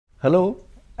Hello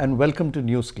and welcome to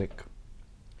NewsClick.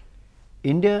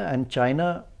 India and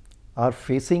China are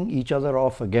facing each other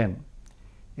off again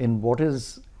in what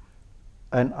is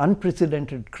an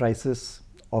unprecedented crisis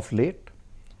of late,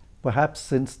 perhaps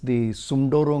since the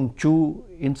Sumdorong Chu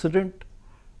incident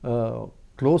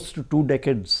close to 2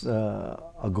 decades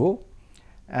ago,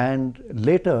 and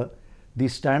later the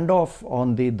standoff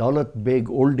on the Daulat Beg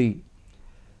Oldie.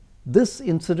 This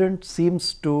incident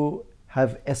seems to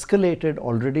have escalated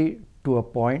already to a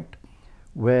point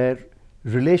where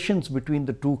relations between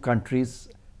the two countries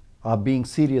are being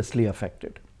seriously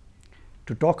affected.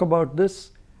 To talk about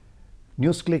this,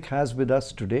 NewsClick has with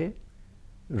us today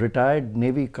retired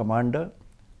Navy Commander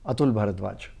Atul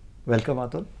Bharadwaj. Welcome,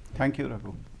 Atul. Thank you,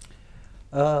 Raghu.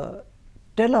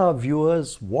 Tell our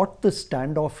viewers what the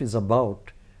standoff is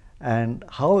about and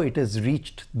how it has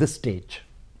reached this stage.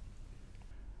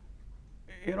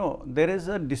 You know, there is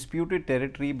a disputed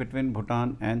territory between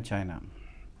Bhutan and China.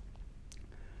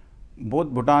 Both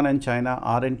Bhutan and China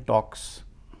are in talks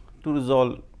to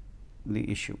resolve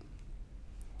the issue.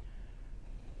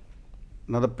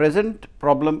 Now, the present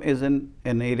problem is in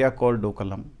an area called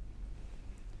Doklam,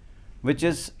 which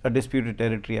is a disputed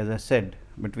territory, as I said,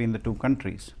 between the two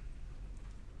countries.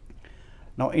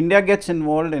 Now, India gets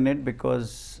involved in it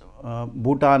because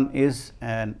Bhutan is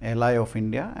an ally of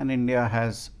India, and India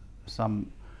has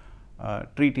some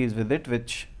treaties with it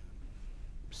which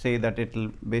say that it will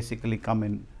basically come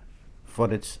in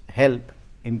for its help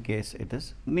in case it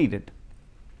is needed.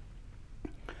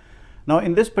 Now,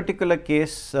 in this particular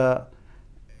case,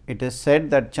 it is said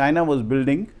that China was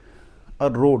building a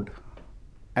road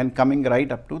and coming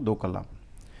right up to Doklam.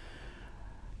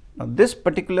 Now, this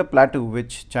particular plateau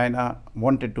which China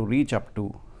wanted to reach up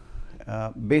to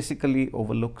basically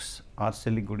overlooks our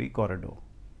Siliguri corridor,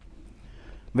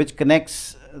 which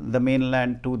connects the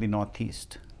mainland to the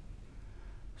northeast.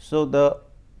 So, the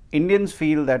Indians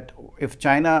feel that if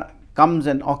China comes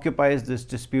and occupies this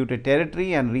disputed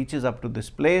territory and reaches up to this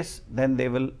place, then they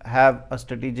will have a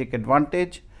strategic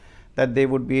advantage, that they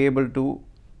would be able to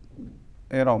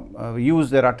use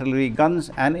their artillery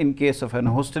guns, and in case of an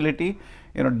hostility,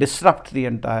 disrupt the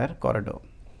entire corridor.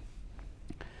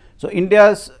 So,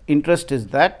 India's interest is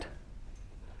that.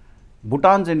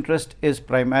 Bhutan's interest is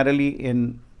primarily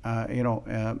in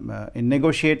in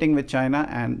negotiating with China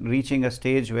and reaching a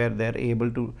stage where they are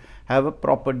able to have a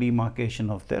proper demarcation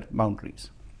of their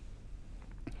boundaries.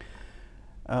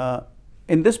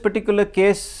 In this particular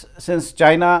case, since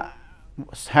China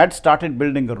had started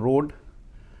building a road,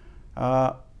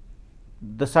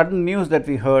 the sudden news that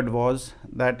we heard was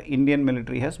that Indian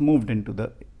military has moved into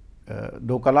the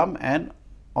Doklam and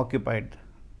occupied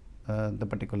the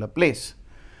particular place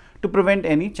to prevent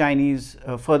any Chinese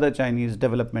further Chinese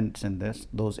developments in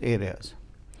those areas.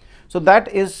 So, that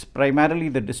is primarily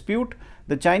the dispute.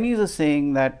 The Chinese are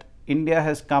saying that India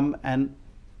has come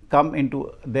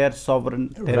into their sovereign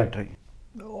territory.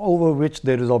 Right. Over which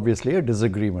there is obviously a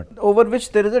disagreement. Over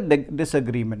which there is a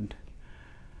disagreement.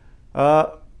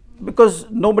 Because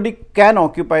nobody can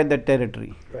occupy that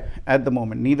territory at the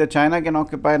moment. Neither China can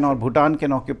occupy, nor Bhutan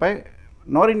can occupy,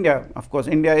 nor India. Of course,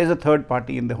 India is a third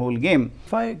party in the whole game.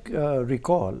 If I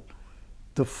recall,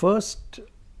 the first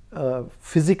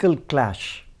physical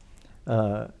clash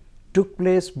took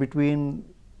place between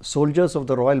soldiers of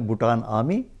the Royal Bhutan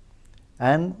Army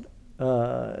and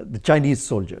the Chinese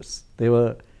soldiers. They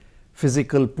were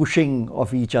physical pushing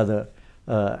of each other,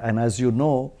 and as you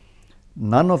know,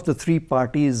 none of the three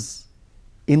parties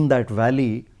in that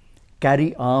valley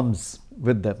carry arms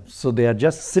with them. So, they are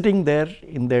just sitting there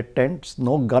in their tents,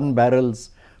 no gun barrels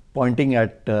pointing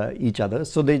at each other.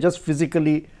 So, they just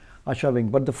physically are shoving.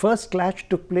 But the first clash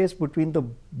took place between the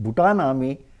Bhutan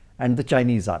army and the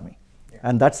Chinese army.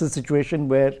 And that's the situation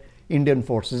where Indian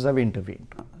forces have intervened.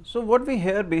 So, what we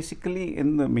hear basically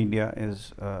in the media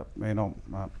is,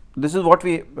 this is what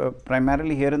we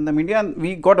primarily hear in the media, and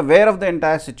we got aware of the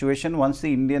entire situation once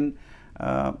the Indian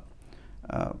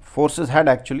forces had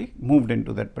actually moved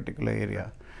into that particular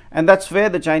area, and that's where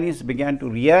the Chinese began to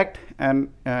react,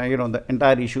 and the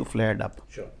entire issue flared up.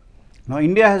 Sure. Now,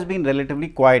 India has been relatively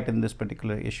quiet in this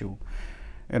particular issue.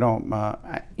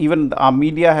 Even our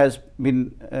media has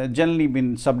been generally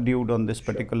been subdued on this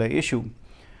particular issue.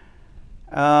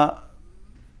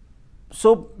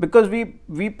 So, because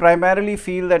we primarily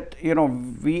feel that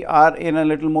we are in a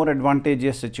little more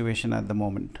advantageous situation at the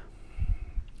moment,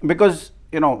 because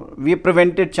we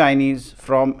prevented Chinese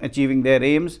from achieving their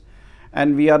aims,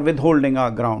 and we are withholding our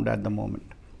ground at the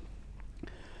moment.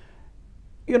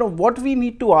 What we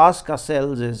need to ask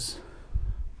ourselves is,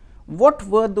 what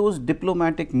were those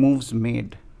diplomatic moves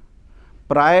made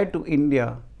prior to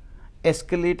India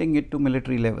escalating it to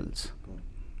military levels.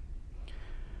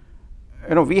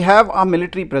 We have our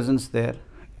military presence there.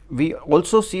 We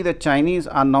also see that Chinese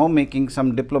are now making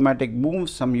some diplomatic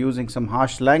moves, some using some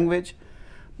harsh language.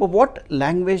 But what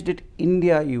language did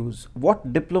India use?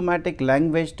 What diplomatic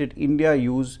language did India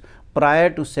use prior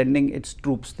to sending its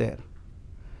troops there?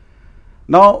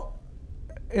 Now,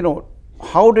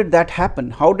 how did that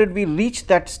happen? How did we reach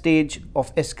that stage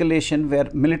of escalation where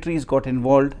militaries got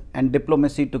involved and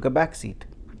diplomacy took a backseat?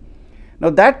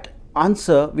 Now, that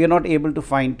answer we are not able to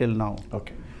find till now.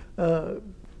 Okay.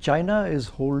 China is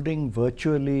holding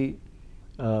virtually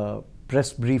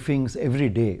press briefings every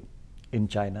day in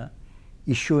China,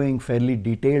 issuing fairly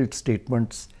detailed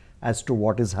statements as to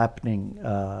what is happening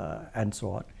and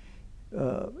so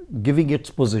on, giving its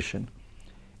position.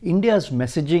 India's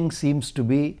messaging seems to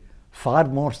be far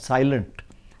more silent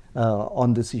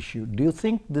on this issue. Do you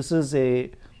think this is a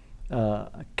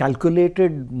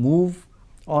calculated move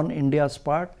on India's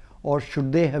part, or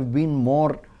should they have been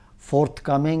more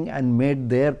forthcoming and made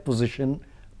their position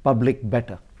public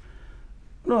better?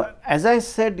 No, as I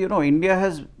said, India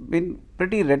has been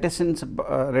pretty reticent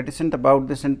about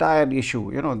this entire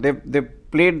issue.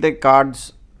 They've played their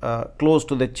cards close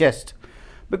to the chest,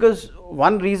 because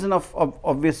one reason of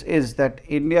obvious is that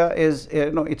India is,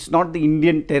 it's not the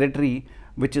Indian territory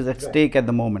which is at stake at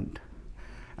the moment.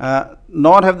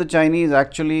 Nor have the Chinese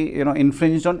actually,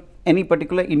 infringed on any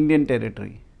particular Indian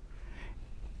territory.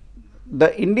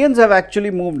 The Indians have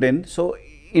actually moved in, so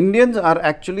Indians are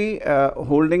actually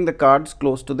holding the cards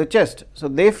close to the chest. So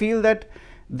they feel that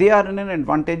they are in an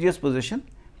advantageous position.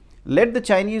 Let the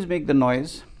Chinese make the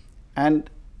noise and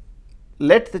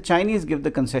let the Chinese give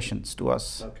the concessions to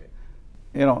us. Okay.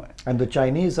 And the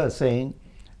Chinese are saying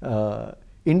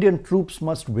Indian troops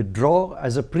must withdraw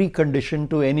as a precondition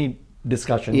to any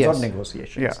discussions or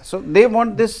negotiations. Yeah. So they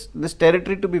want this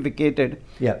territory to be vacated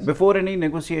before any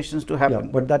negotiations to happen.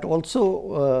 Yeah, but that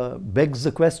also begs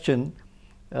the question,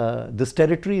 this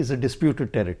territory is a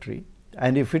disputed territory,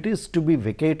 and if it is to be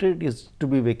vacated, is to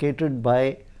be vacated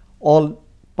by all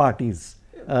parties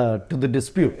to the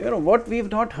dispute. What we've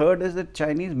not heard is the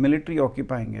Chinese military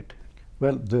occupying it.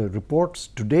 Well, the reports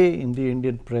today in the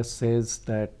Indian press says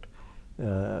that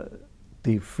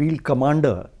the field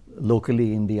commander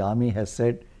locally in the army has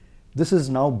said, this is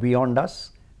now beyond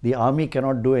us. The army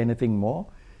cannot do anything more.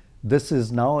 This is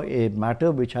now a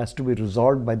matter which has to be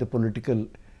resolved by the political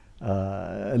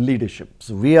leadership.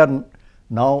 So we are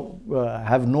now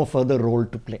have no further role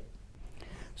to play.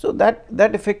 So that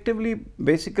effectively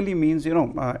basically means,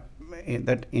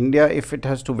 that India, if it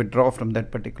has to withdraw from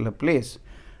that particular place,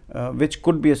 which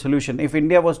could be a solution. If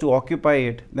India was to occupy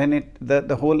it, then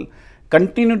the whole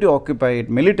continue to occupy it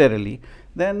militarily,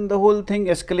 then the whole thing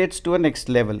escalates to a next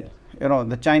level.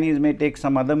 The Chinese may take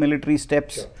some other military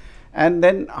steps, and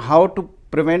then how to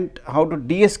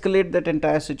de-escalate that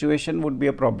entire situation would be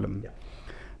a problem.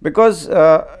 Because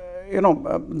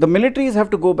the militaries have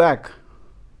to go back.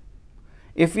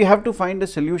 If we have to find a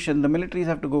solution, the militaries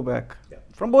have to go back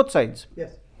from both sides.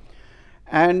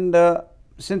 And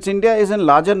since India is in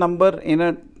larger number in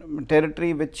a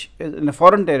territory which is in a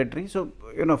foreign territory, so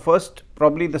first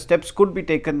probably the steps could be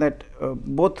taken that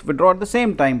both withdraw at the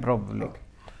same time probably.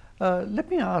 Let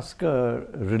me ask a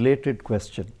related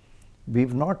question.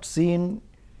 We've not seen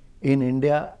in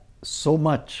India so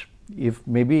much. If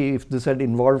this had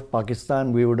involved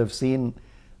Pakistan, we would have seen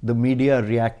the media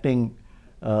reacting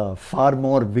far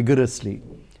more vigorously.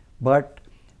 But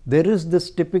there is this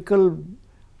typical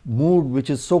mood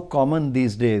which is so common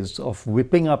these days of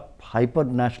whipping up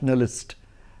hyper-nationalist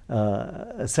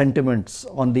sentiments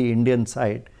on the Indian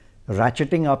side,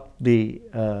 ratcheting up the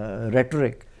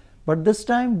rhetoric. But this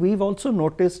time we've also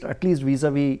noticed, at least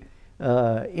vis-a-vis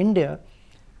India,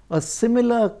 a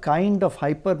similar kind of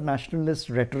hyper-nationalist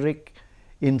rhetoric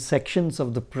in sections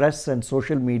of the press and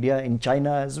social media in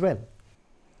China as well.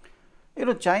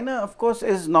 China, of course,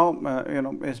 is now,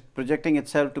 is projecting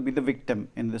itself to be the victim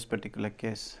in this particular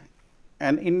case.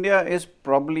 And India is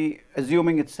probably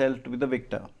assuming itself to be the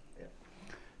victor.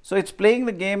 So it's playing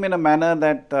the game in a manner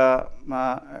that,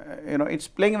 it's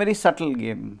playing a very subtle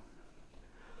game.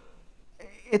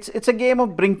 It's a game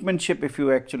of brinkmanship, if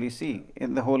you actually see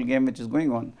in the whole game which is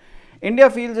going on. India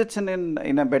feels it's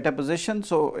in a better position,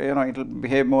 so it'll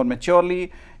behave more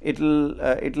maturely. It'll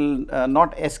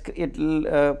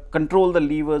control the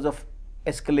levers of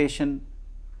escalation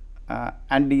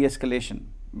and de-escalation.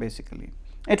 Basically,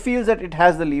 it feels that it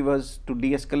has the levers to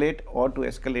de-escalate or to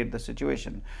escalate the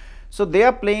situation. So they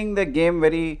are playing the game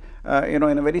very, in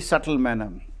a very subtle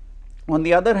manner. On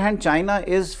the other hand, China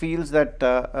feels that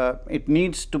it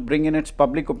needs to bring in its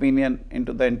public opinion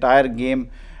into the entire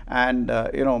game and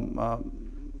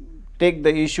take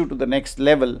the issue to the next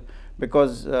level,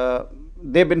 because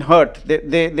they've been hurt.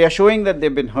 They are showing that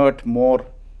they've been hurt more,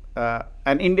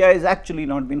 and India is actually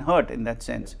not been hurt in that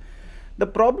sense. The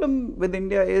problem with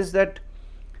India is that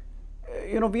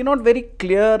we're not very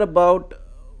clear about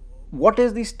what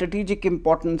is the strategic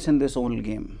importance in this whole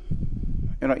game.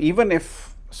 Even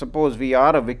if suppose we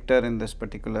are a victor in this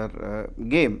particular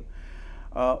game,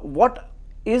 what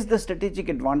is the strategic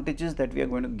advantages that we are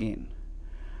going to gain?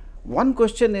 One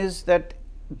question is that,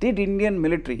 did Indian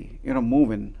military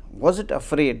move in? Was it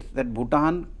afraid that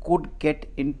Bhutan could get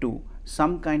into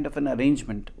some kind of an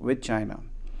arrangement with China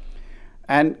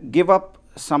and give up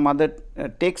some other,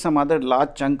 take some other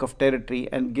large chunk of territory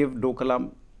and give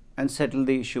Doklam and settle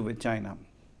the issue with China?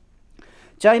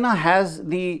 China has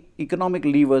the economic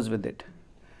levers with it.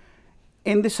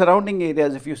 In the surrounding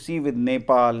areas, if you see with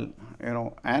Nepal,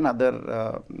 and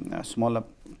other smaller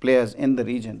players in the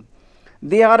region,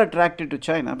 they are attracted to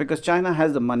China because China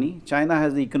has the money, China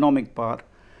has the economic power,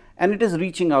 and it is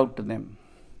reaching out to them.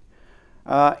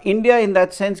 India in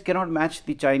that sense cannot match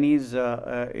the Chinese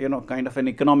kind of an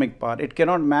economic power. It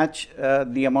cannot match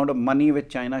the amount of money which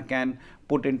China can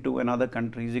put into another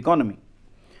country's economy.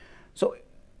 So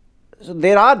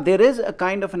there is a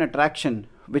kind of an attraction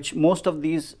which most of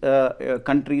these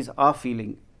countries are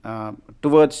feeling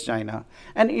towards China,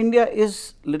 and India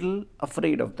is little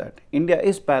afraid of that. India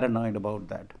is paranoid about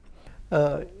that.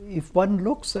 If one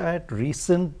looks at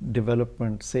recent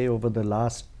development, say over the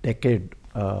last decade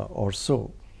or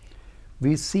so,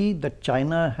 we see that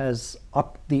China has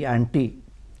upped the ante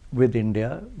with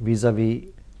India vis-a-vis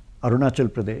Arunachal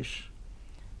Pradesh,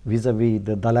 vis-a-vis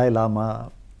the Dalai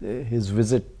Lama, his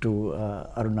visit to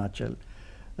Arunachal.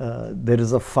 There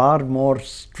is a far more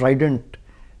strident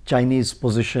Chinese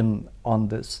position on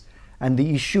this, and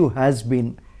the issue has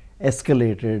been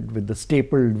escalated with the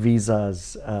stapled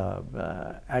visas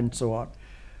and so on.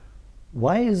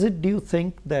 Why is it, do you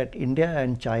think, that India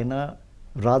and China,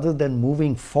 rather than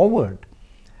moving forward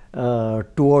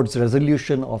towards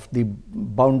resolution of the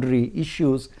boundary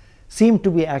issues, seem to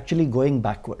be actually going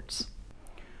backwards?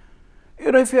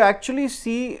 If you actually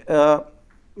see,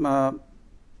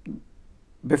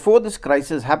 before this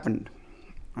crisis happened,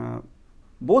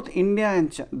 both India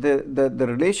and the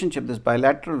relationship, this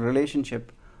bilateral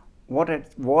relationship,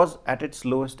 was at its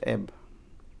lowest ebb.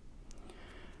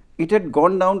 It had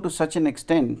gone down to such an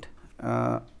extent,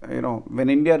 when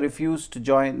India refused to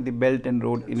join the Belt and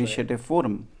Road Initiative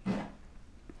Forum,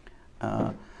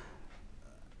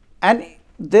 and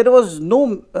there is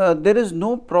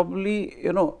no probably,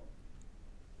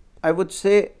 I would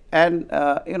say, an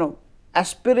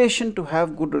aspiration to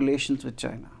have good relations with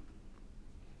China.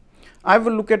 I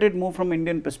will look at it more from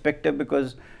Indian perspective,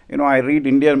 because I read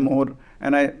India more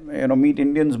and I meet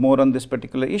Indians more on this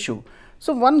particular issue.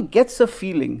 So one gets a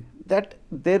feeling that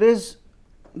there is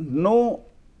no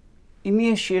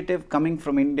initiative coming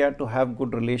from India to have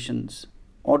good relations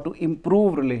or to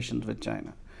improve relations with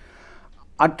China.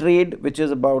 Our trade, which is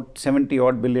about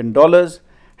 $70 billion,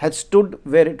 had stood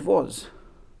where it was.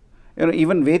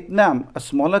 Even Vietnam, a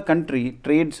smaller country,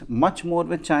 trades much more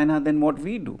with China than what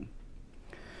we do.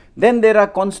 Then there are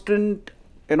constant,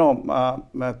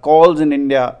 calls in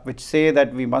India which say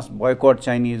that we must boycott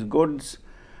Chinese goods,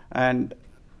 and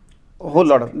a whole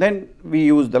lot of. Then we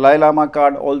use the Dalai Lama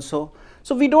card also.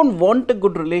 So we don't want a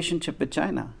good relationship with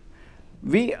China.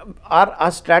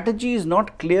 Our strategy is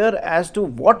not clear as to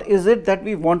what is it that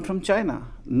we want from China,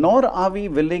 nor are we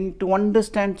willing to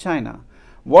understand China,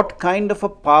 what kind of a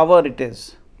power it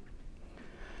is.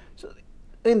 So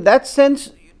in that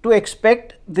sense, to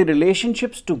expect the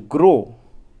relationships to grow,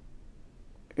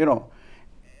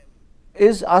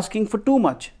 is asking for too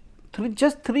much.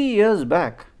 Just 3 years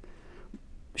back,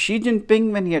 Xi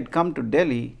Jinping, when he had come to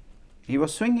Delhi, he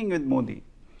was swinging with Modi.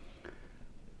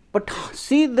 But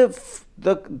see the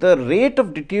rate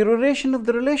of deterioration of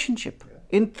the relationship.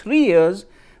 In 3 years,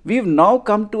 we've now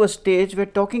come to a stage where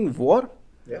talking war.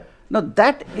 Yeah. Now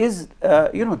that is,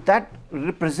 that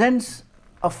represents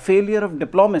a failure of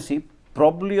diplomacy,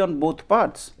 probably on both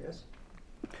parts. Yes.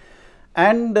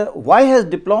 And why has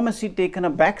diplomacy taken a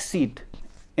back seat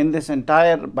in this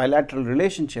entire bilateral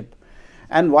relationship?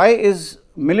 And why is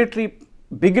military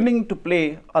beginning to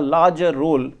play a larger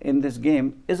role in this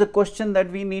game is a question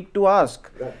that we need to ask.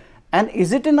 Right. And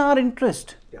is it in our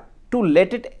interest to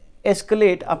let it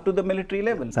escalate up to the military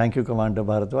level? Thank you, Commander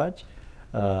Bharadwaj.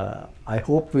 I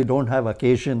hope we don't have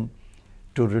occasion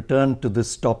to return to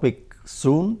this topic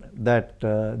soon, that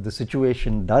the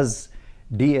situation does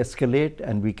de-escalate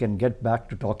and we can get back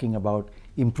to talking about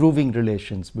improving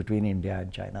relations between India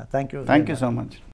and China. Thank you. Thank you so much.